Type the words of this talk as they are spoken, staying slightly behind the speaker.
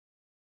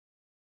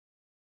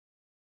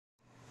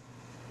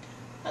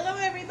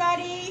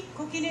everybody,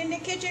 Cooking in the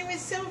Kitchen with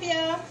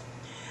Sylvia.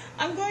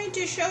 I'm going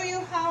to show you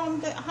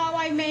how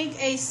I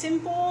make a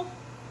simple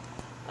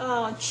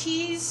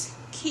cheese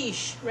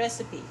quiche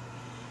recipe.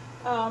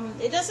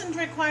 It doesn't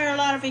require a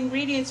lot of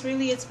ingredients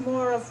really, it's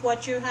more of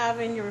what you have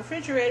in your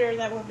refrigerator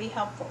that will be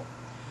helpful.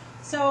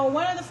 So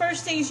one of the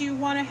first things you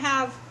want to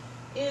have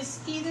is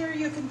either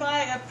you can buy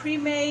a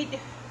pre-made,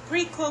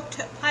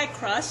 pre-cooked pie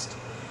crust.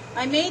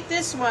 I made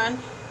this one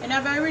and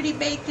I've already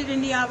baked it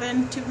in the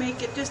oven to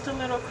make it just a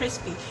little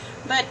crispy,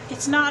 but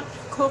it's not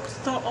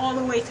cooked all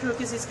the way through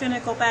because it's going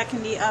to go back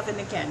in the oven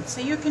again. So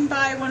you can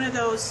buy one of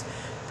those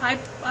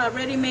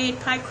ready-made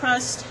pie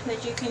crust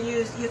that you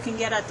can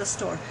get at the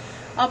store.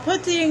 I'll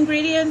put the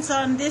ingredients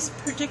on this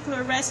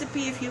particular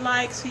recipe if you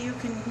like, so you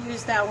can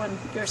use that one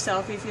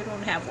yourself if you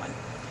don't have one.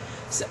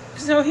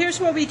 So here's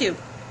what we do.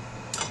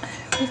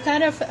 We've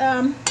got a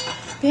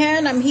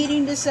pan. I'm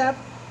heating this up.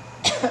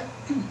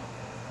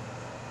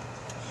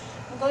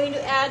 I'm going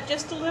to add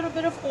just a little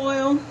bit of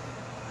oil,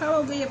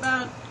 probably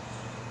about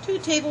 2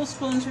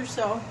 tablespoons or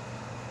so.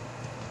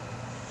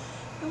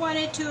 I want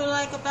it to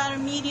like about a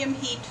medium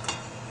heat.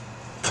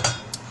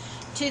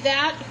 To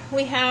that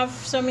we have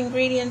some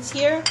ingredients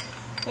here.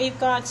 We've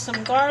got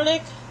some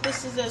garlic.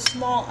 This is a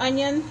small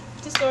onion.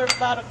 This is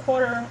about a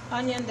quarter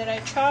onion that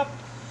I chopped.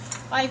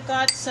 I've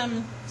got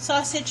some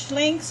sausage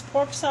links,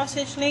 pork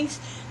sausage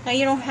links. Now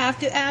you don't have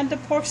to add the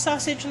pork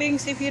sausage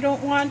links if you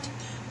don't want,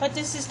 but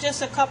this is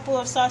just a couple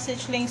of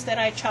sausage links that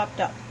I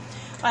chopped up.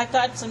 I've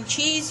got some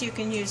cheese. You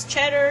can use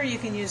cheddar, you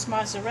can use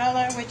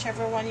mozzarella,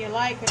 whichever one you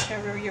like,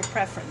 whichever your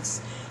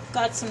preference. I've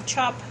got some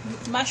chopped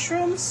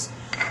mushrooms,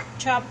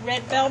 chopped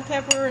red bell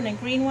pepper and a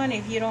green one.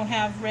 If you don't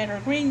have red or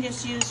green,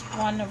 just use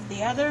one of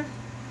the other.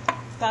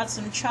 I've got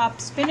some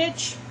chopped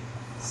spinach,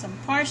 some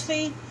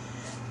parsley,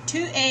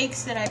 2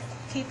 eggs that I'm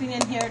keeping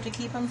in here to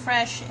keep them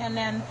fresh, and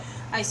then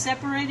I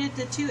separated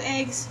the 2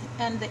 eggs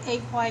and the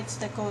egg whites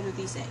that go to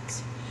these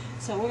eggs.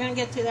 So we're going to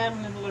get to that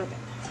in a little bit.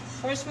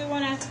 First we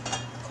want to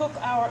cook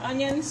our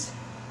onions.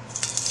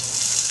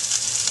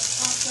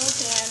 Pop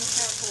those in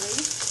carefully.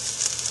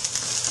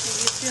 If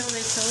you feel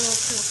it's a little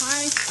too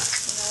high, you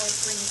can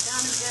always bring it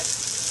down a bit.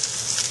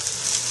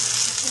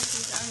 Put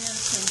these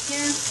onions in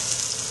here.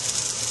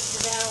 To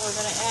that we're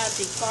going to add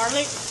the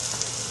garlic.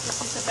 This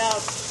is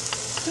about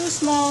 2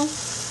 small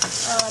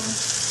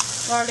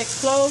garlic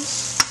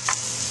cloves.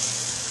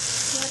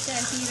 Let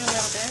that heat a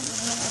little bit.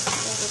 We don't have to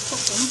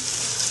overcook them.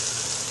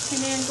 And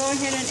then go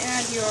ahead and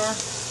add your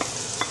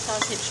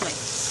sausage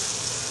links.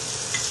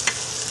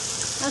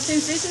 Now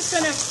since this is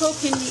going to cook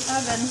in the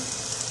oven,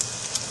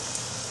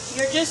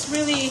 you're just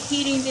really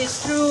heating this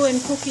through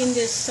and cooking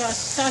this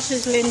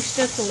sausage links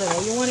just a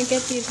little. You want to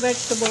get these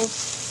vegetables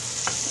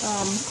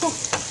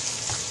cooked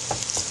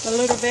a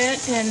little bit,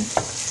 and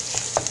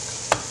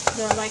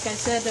like I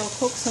said, they'll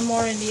cook some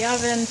more in the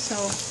oven,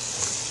 so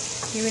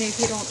even if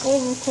you don't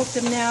overcook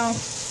them now,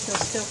 they'll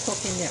still cook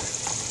in there.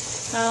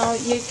 Now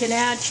you can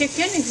add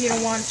chicken if you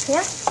don't want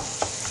pork.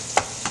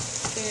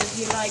 If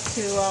you like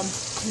to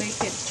make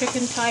it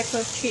chicken type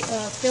of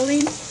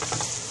filling,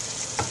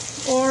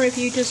 or if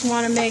you just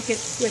want to make it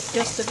with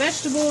just the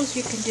vegetables,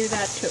 you can do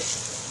that too.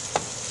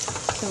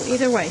 So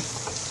either way.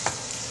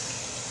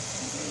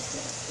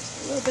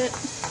 Just a little bit.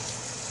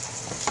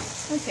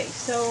 Okay,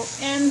 so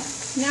and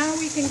now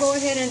we can go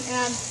ahead and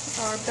add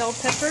our bell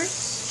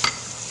peppers.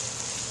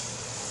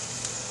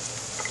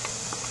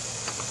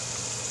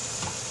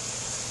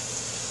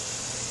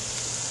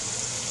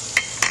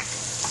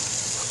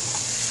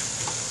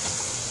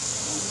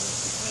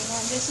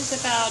 This is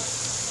about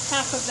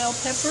half a bell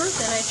pepper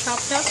that I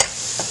chopped up.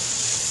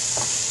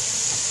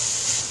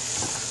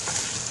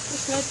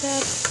 Just let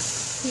that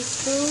heat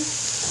through.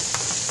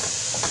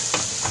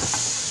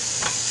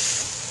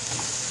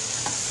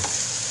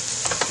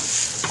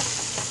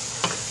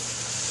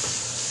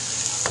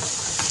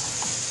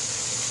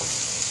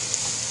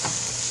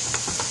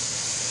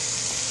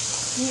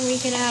 And we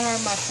can add our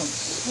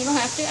mushrooms. You don't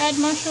have to add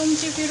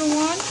mushrooms if you don't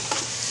want.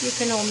 You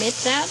can omit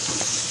that.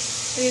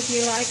 If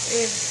you like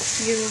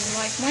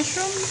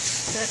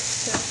mushrooms,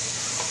 that's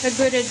a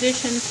good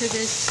addition to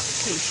this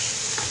quiche.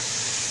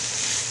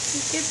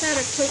 Just give that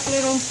a quick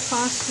little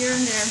toss here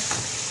and there.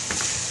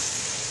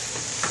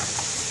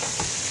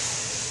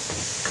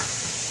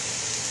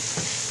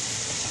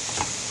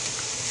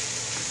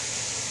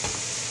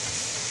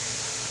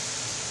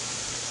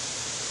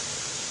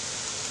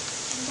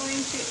 I'm going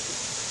to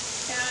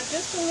add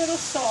just a little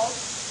salt.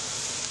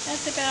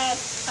 That's about,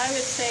 I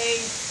would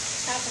say,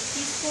 half a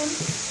teaspoon.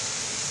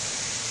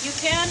 You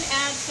can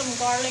add some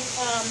garlic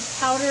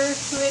powder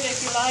to it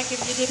if you like. If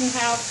you didn't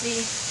have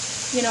the,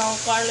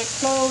 garlic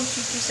cloves,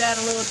 you just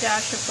add a little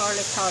dash of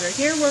garlic powder.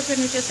 Here we're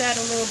going to just add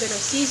a little bit of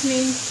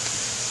seasoning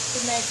to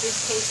make this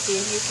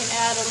tasty. You can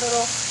add a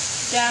little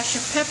dash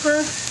of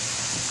pepper.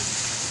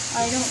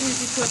 I don't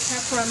usually put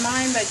pepper on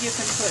mine, but you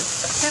can put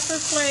pepper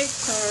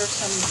flakes or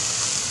some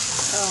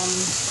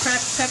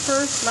cracked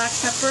pepper, black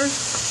pepper.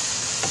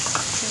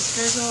 Just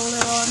drizzle a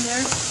little on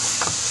there.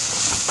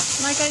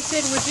 Like I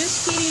said, we're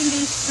just heating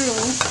these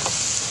through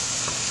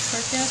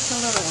for just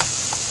a little.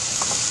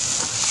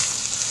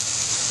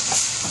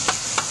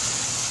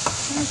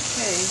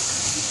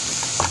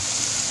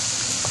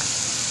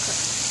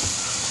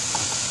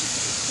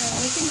 So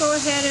we can go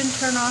ahead and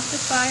turn off the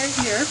fire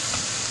here.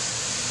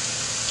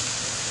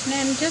 And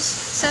then just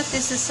set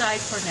this aside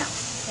for now,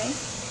 okay?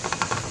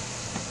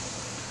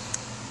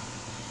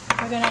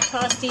 We're going to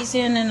toss these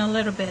in a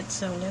little bit,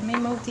 so let me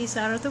move these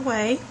out of the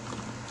way.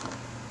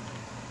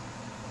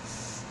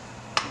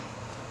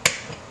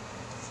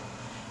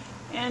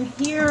 And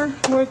here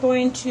we're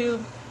going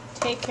to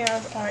take care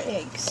of our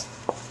eggs.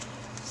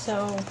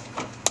 So, let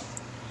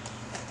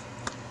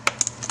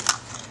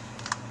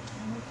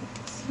me put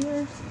this here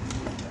and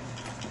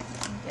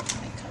get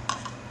my cup.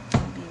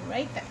 I'll be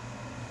right back.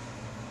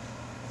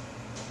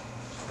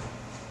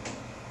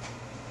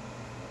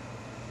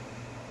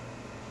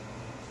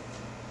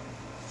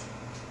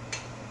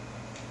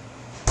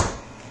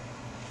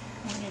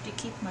 I need to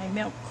keep my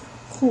milk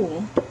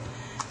cool,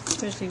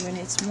 especially when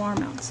it's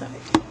warm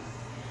outside.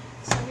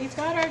 So we've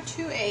got our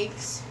 2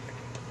 eggs.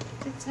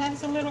 It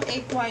has a little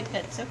egg white,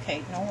 that's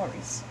okay, no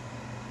worries.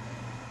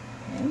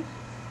 Okay.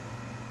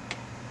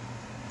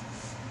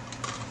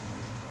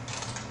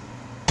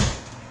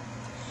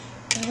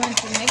 We're going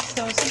to mix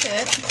those a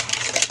bit.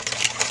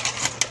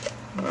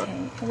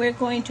 Okay. We're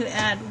going to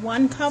add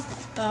 1 cup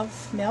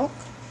of milk.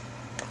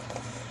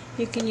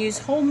 You can use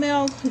whole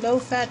milk,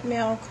 low-fat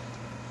milk.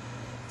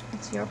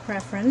 It's your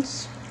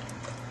preference.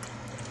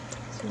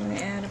 So we're going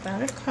to add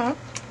about a cup.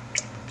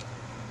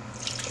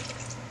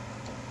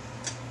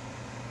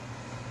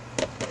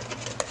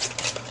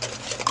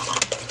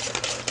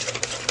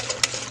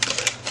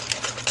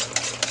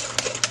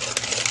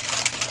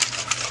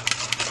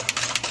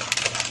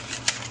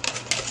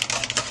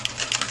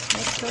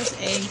 Those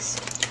eggs,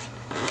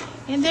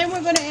 and then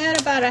we're going to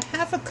add about a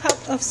half a cup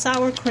of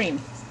sour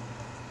cream.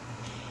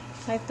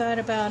 I've got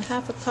about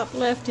half a cup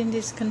left in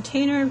this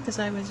container because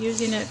I was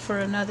using it for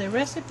another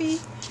recipe,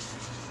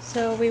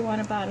 so we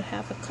want about a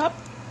half a cup.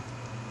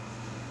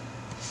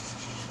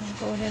 I'll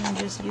go ahead and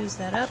just use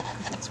that up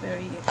because it's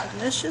very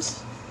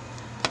delicious.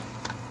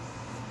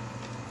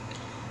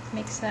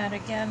 Mix that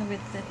again with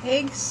the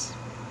eggs.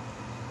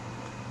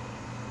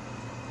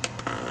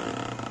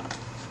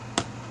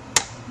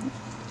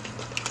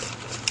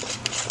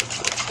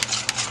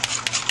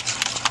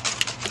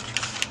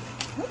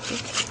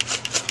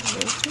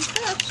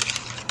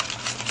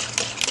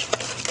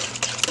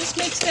 Just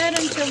mix that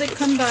until it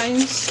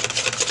combines.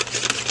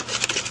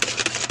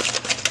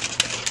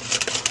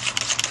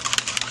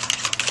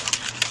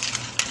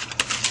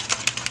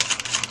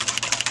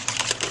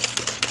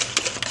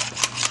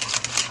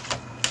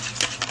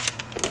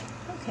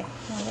 Okay,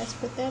 now let's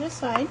put that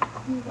aside.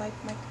 Let me wipe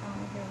my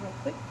counter here real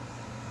quick.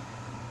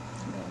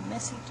 It's a little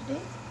messy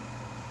today.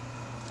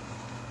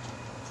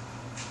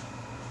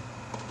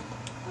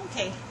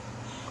 Okay,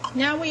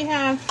 now we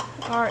have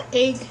our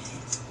egg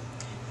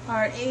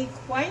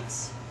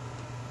whites,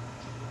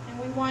 and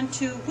we want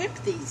to whip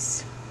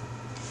these.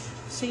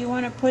 So you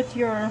want to put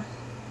your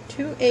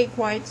 2 egg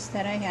whites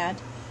that I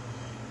had.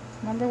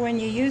 Remember, when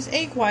you use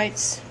egg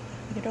whites,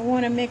 you don't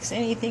want to mix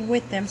anything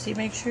with them, so you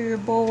make sure your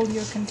bowl,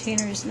 your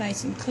container is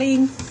nice and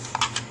clean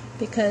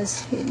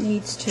because it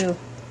needs to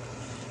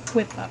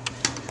whip up.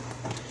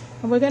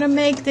 And we're going to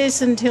make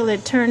this until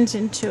it turns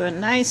into a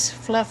nice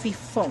fluffy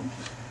foam.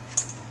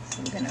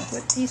 So we're going to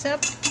whip these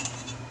up.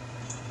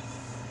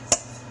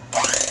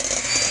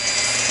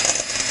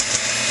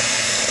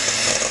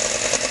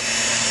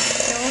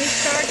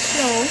 Start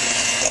slow.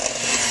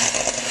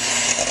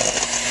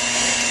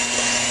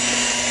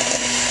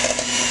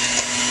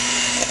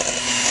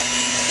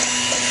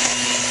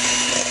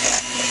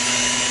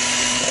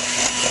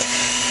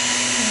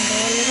 And go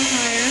a little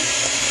higher.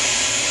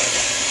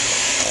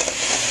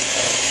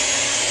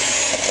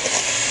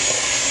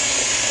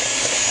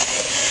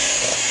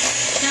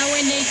 Now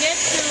when they get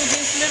to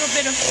this little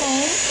bit of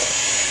foam,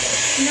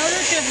 in order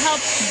to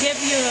help give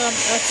you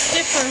a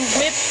stiffer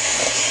whip,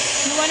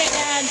 you want to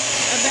add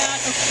about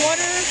a 1/4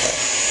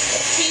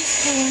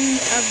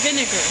 teaspoon of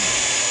vinegar,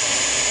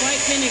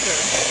 white vinegar.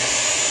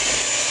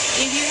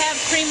 If you have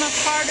cream of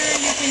tartar,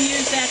 you can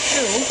use that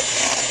too.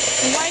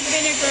 The white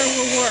vinegar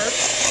will work.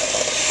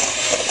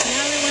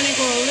 Now we want to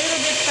go a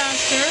little bit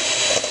faster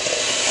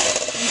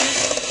and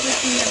just keep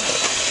whipping them up.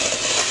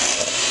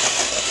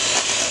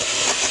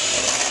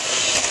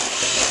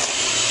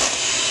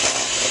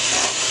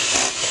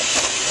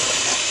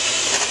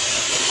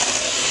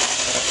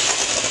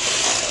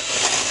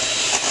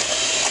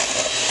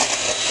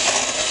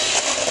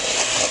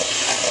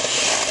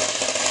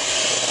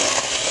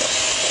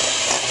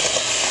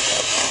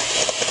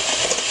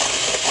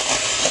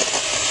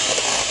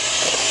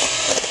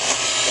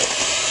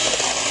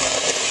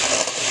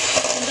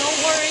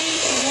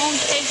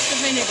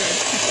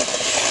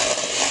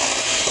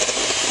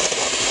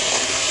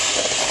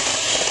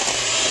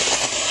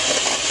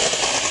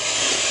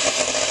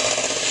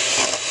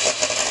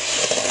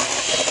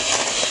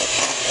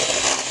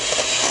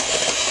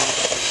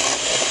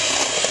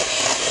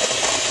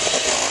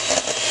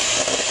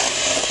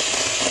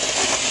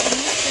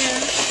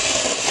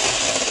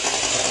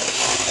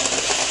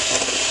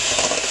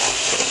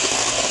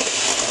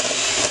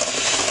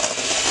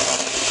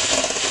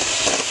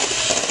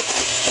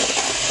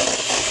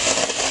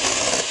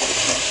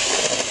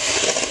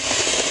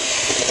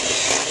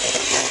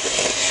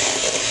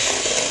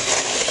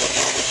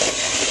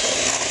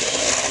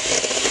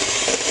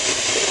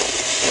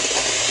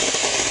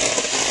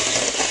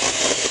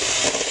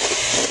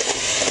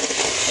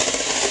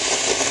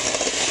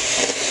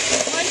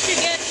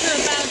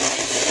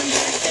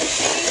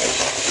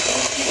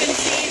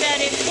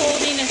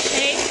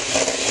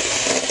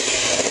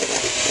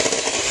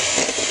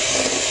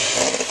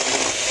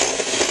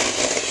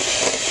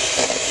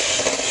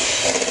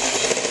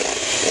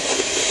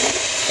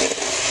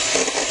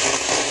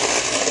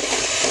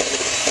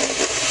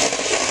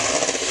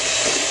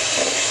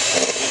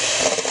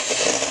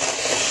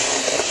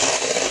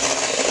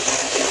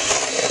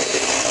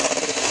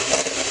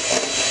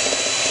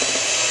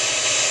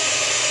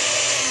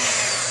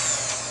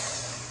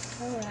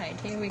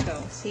 Here we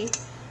go. See?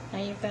 Now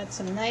you've got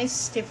some nice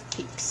stiff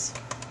peaks.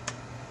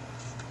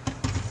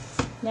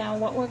 Now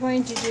what we're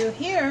going to do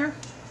here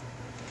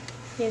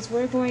is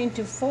we're going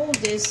to fold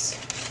this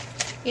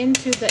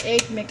into the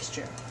egg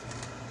mixture.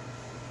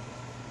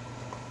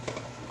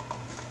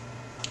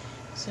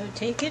 So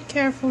take it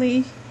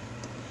carefully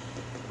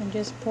and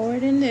just pour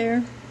it in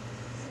there.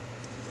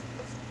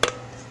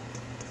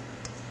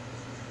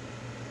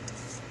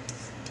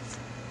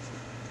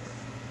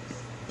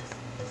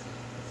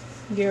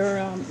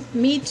 Your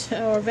meat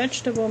or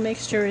vegetable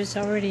mixture is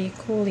already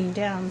cooling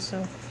down,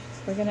 so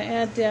we're going to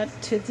add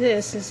that to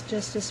this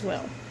just as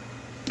well.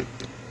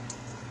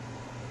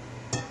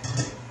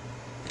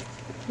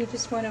 You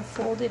just want to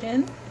fold it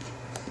in.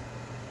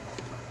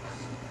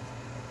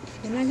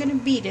 You're not going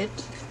to beat it.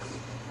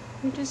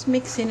 You're just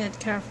mixing it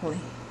carefully.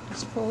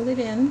 Just fold it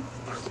in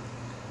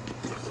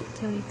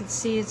until you can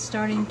see it's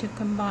starting to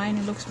combine.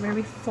 It looks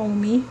very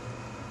foamy.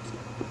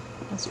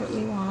 That's what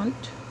we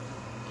want.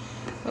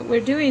 What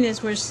we're doing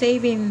is we're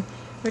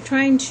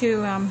trying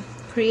to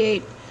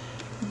create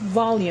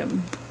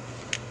volume.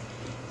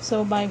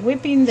 So by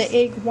whipping the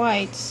egg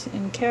whites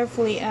and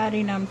carefully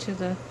adding them to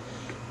the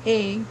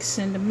eggs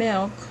and the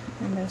milk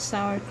and the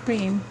sour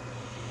cream,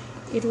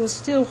 it will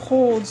still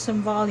hold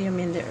some volume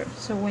in there.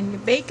 So when you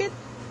bake it,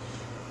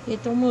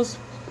 it almost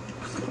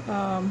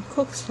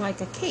cooks like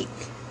a cake.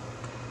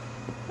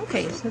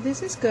 Okay, so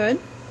this is good.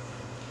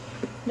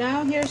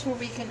 Now here's where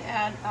we can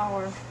add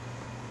our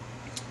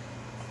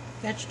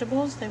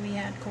vegetables that we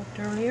had cooked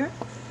earlier.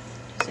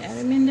 Just add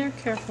them in there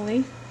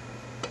carefully.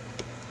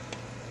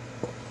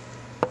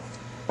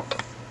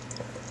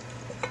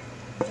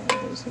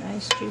 All those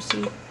nice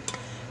juicy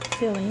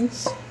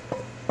fillings.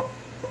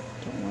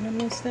 Don't want to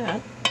miss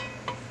that.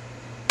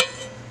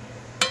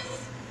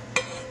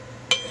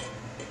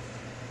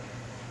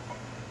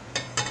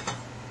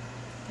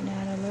 And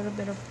add a little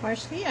bit of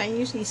parsley. I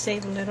usually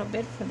save a little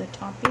bit for the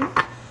topping.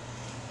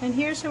 And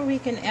here's where we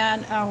can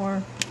add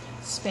our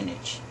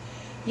spinach.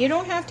 You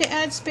don't have to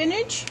add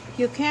spinach.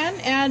 You can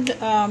add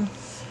bok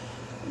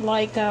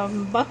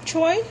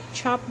choy,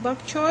 chopped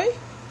bok choy.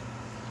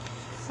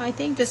 I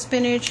think the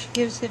spinach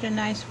gives it a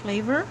nice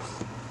flavor,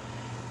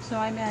 so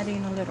I'm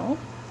adding a little.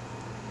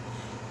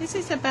 This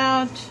is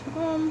about,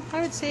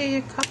 I would say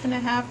a cup and a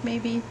half,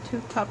 maybe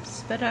 2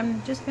 cups, but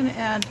I'm just going to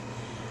add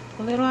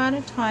a little at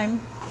a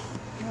time.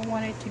 I don't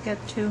want it to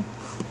get too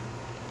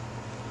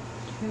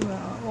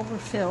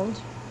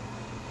overfilled.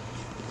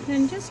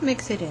 And just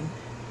mix it in.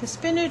 The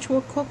spinach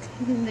will cook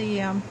in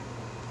the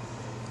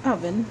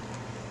oven,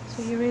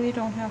 so you really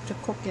don't have to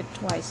cook it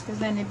twice, because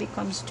then it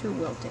becomes too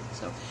wilted.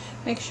 So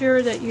make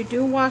sure that you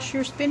do wash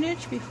your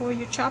spinach before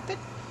you chop it,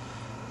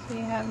 so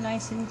you have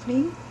nice and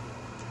clean.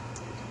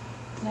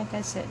 Like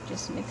I said,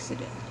 just mix it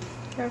in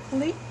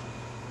carefully.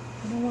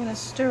 You don't want to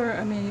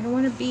stir, you don't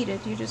want to beat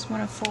it, you just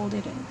want to fold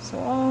it in. So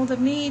all the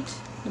meat,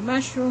 the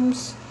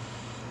mushrooms,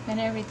 and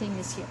everything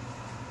is here.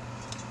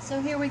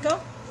 So here we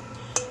go.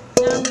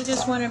 Now we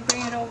just want to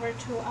bring it over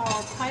to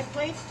our pie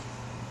plate.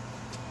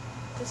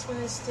 This one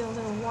is still a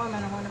little warm.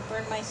 I don't want to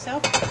burn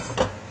myself.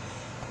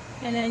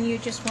 And then you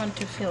just want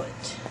to fill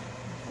it.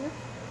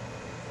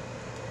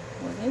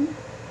 Pour it in.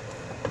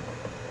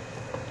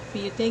 If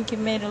you think you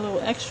made a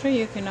little extra,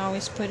 you can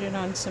always put it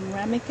on some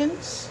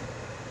ramekins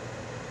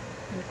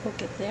and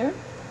cook it there.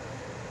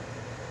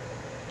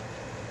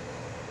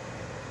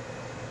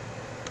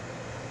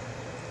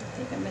 I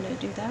think I'm going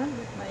to do that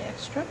with my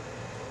extra.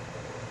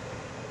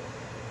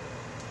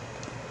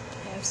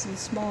 I have some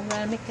small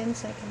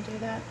ramekins, I can do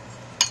that.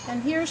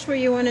 And here's where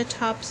you want to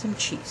top some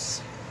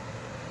cheese.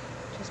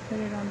 Just put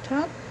it on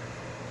top.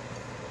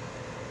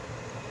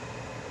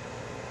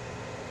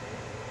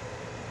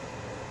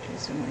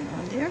 Just one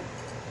on there.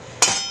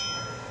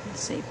 I'll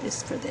save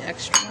this for the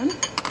extra one.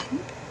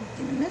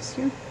 Making a mess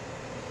here.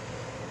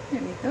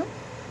 There we go.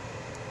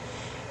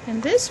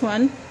 And this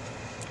one,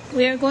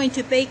 we are going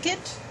to bake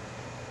it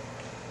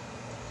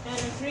at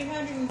a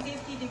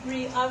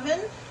 350-degree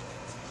oven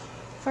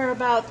for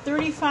about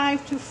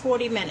 35 to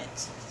 40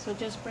 minutes. So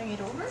just bring it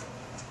over.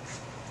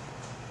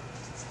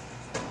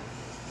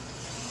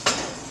 Put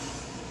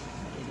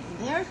it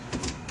in there.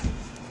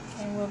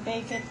 And we'll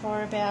bake it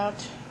for about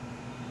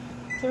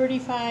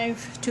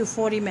 35 to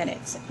 40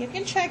 minutes. You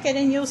can check it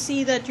and you'll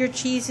see that your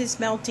cheese is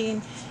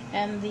melting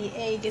and the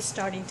egg is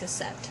starting to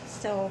set.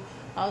 So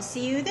I'll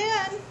see you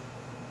then.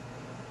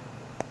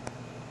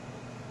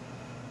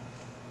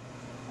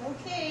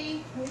 Okay,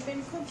 we've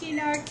been cooking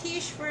our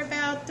quiche for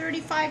about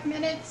 35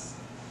 minutes,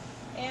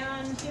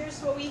 and here's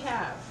what we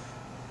have.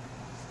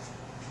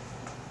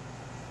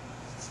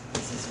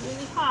 This is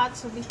really hot,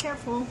 so be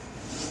careful.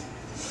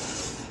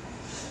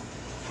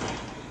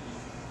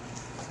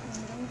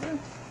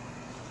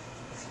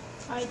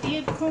 I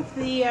did cook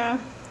the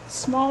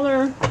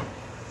smaller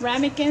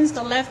ramekins,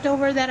 the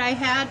leftover that I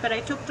had, but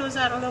I took those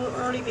out a little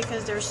early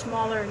because they're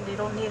smaller and they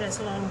don't need as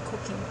long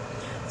cooking.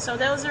 So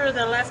those are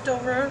the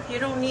leftover. You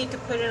don't need to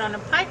put it on a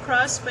pie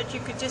crust, but you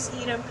could just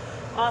eat them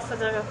off of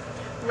the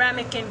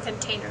ramekin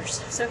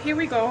containers. So here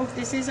we go.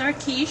 This is our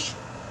quiche.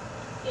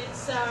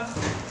 It's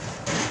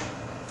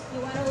You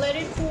want to let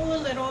it cool a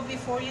little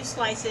before you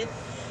slice it.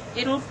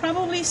 It'll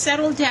probably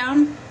settle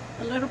down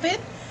a little bit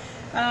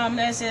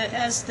as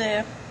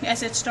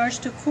it starts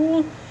to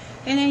cool,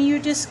 and then you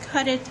just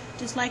cut it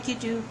just like you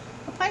do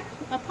a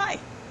pie.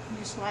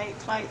 You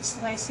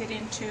slice it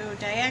into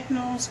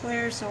diagonal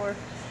squares, or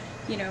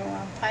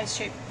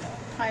pie-shaped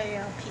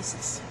pie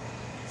pieces.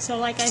 So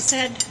like I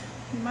said,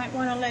 you might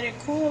want to let it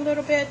cool a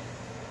little bit.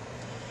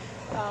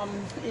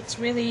 It's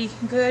really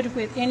good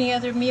with any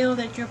other meal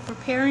that you're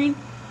preparing.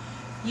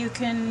 You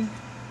can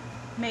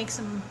make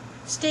some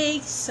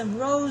steaks, some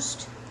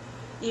roast,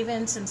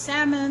 even some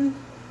salmon.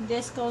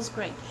 This goes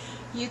great.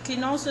 You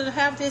can also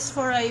have this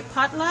for a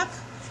potluck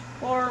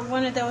or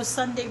one of those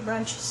Sunday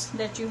brunches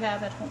that you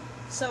have at home.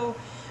 So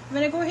I'm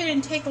going to go ahead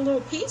and take a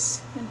little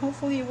piece, and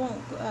hopefully it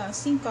won't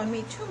sink on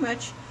me too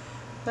much,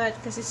 but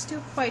because it's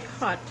still quite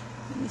hot.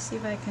 Let me see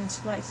if I can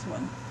slice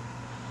one.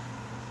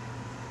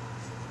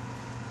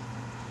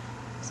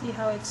 See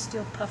how it's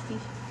still puffy?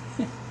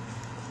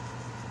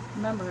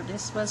 Remember,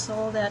 this was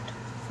all that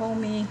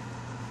foamy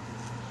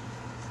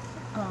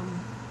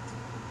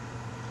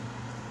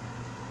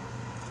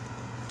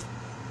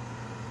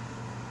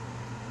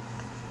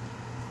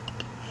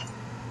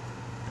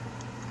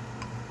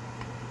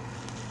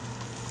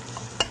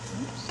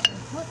oops, so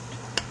hot.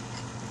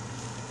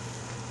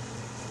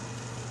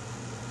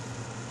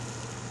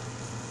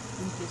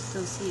 You can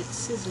still see it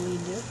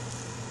sizzling there.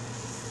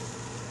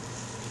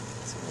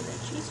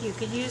 That cheese. You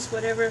could use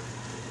whatever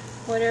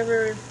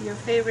your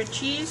favorite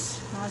cheese,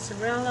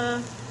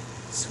 mozzarella,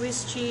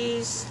 Swiss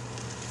cheese.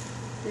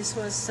 This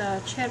was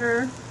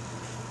cheddar.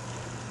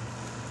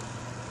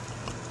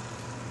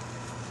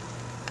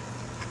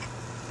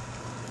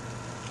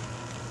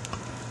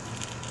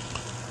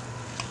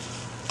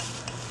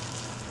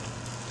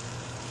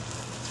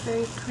 It's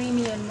very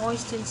creamy and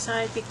moist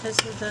inside because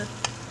of the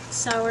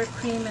sour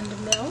cream and the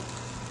milk.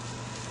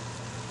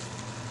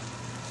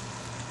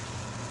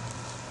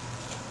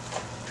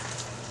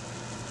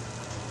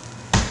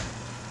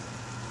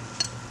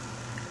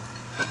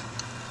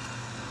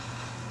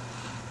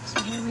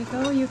 Here we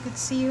go. You could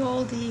see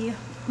all the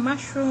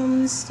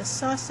mushrooms, the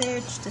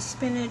sausage, the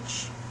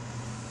spinach.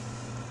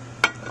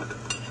 There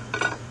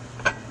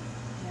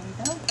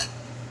we go.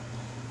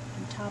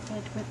 And top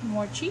it with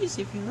more cheese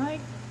if you like.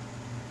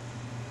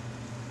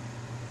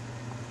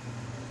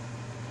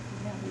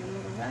 You have your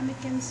little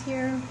ramekins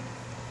here.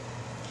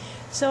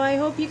 So I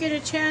hope you get a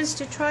chance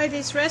to try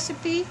this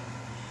recipe.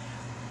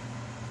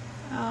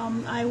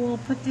 I will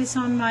put this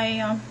on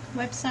my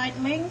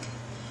website link,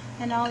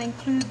 and I'll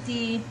include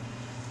the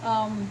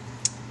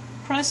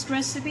crust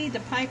recipe, the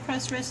pie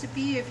crust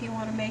recipe, if you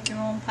want to make your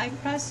own pie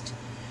crust.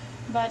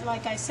 But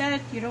like I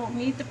said, you don't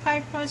need the pie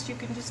crust. You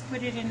can just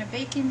put it in a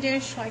baking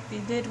dish like they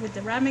did with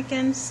the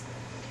ramekins,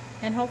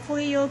 and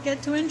hopefully you'll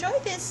get to enjoy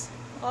this.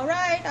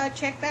 Alright, I'll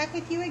check back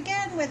with you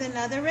again with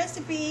another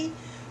recipe.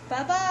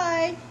 Bye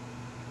bye.